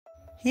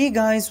Hey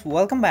guys,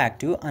 welcome back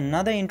to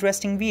another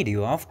interesting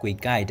video of Quick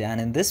Guide, and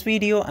in this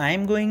video I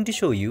am going to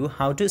show you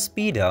how to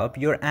speed up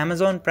your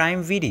Amazon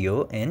Prime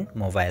Video in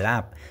mobile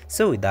app.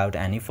 So without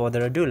any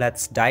further ado,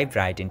 let's dive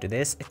right into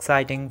this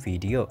exciting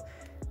video.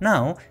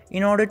 Now,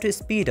 in order to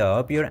speed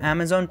up your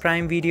Amazon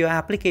Prime Video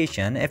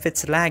application, if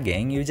it's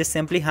lagging, you just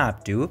simply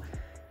have to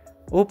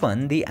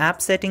open the app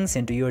settings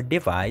into your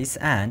device,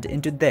 and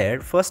into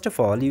there, first of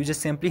all, you just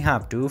simply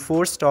have to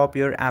force stop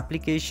your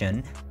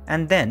application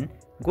and then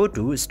go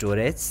to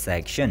storage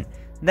section.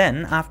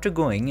 Then after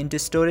going into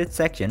storage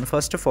section,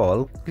 first of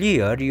all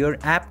clear your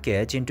app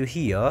cache into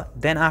here.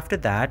 Then after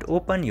that,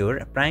 open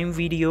your Prime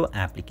Video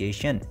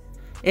application.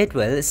 It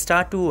will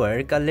start to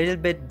work a little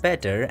bit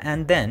better,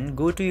 and then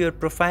go to your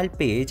profile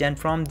page and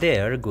from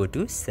there go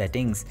to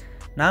settings.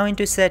 Now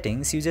into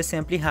settings, you just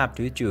simply have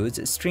to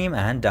choose stream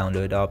and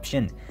download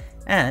option,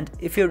 and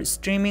if your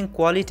streaming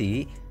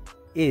quality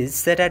is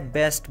set at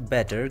best,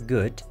 better,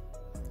 good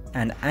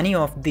and any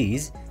of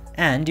these,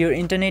 and your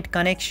internet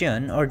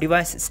connection or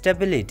device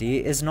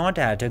stability is not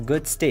at a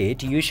good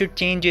state, you should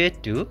change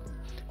it to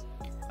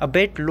a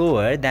bit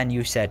lower than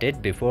you set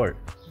it before.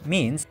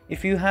 Means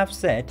if you have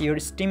set your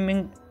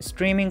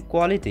streaming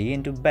quality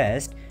into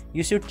best,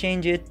 you should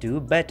change it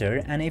to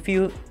better, and if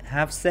you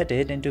have set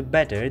it into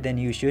better, then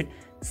you should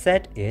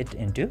set it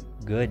into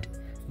good.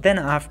 Then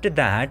after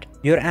that,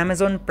 your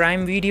Amazon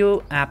Prime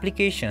Video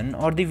application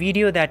or the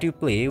video that you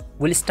play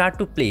will start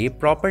to play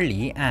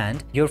properly,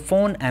 and your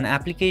phone and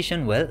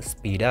application will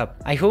speed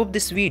up. I hope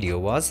this video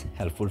was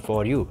helpful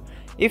for you.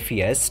 If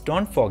yes,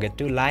 don't forget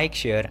to like,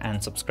 share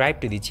and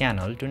subscribe to the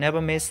channel to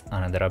never miss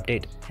another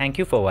update. Thank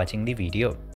you for watching the video.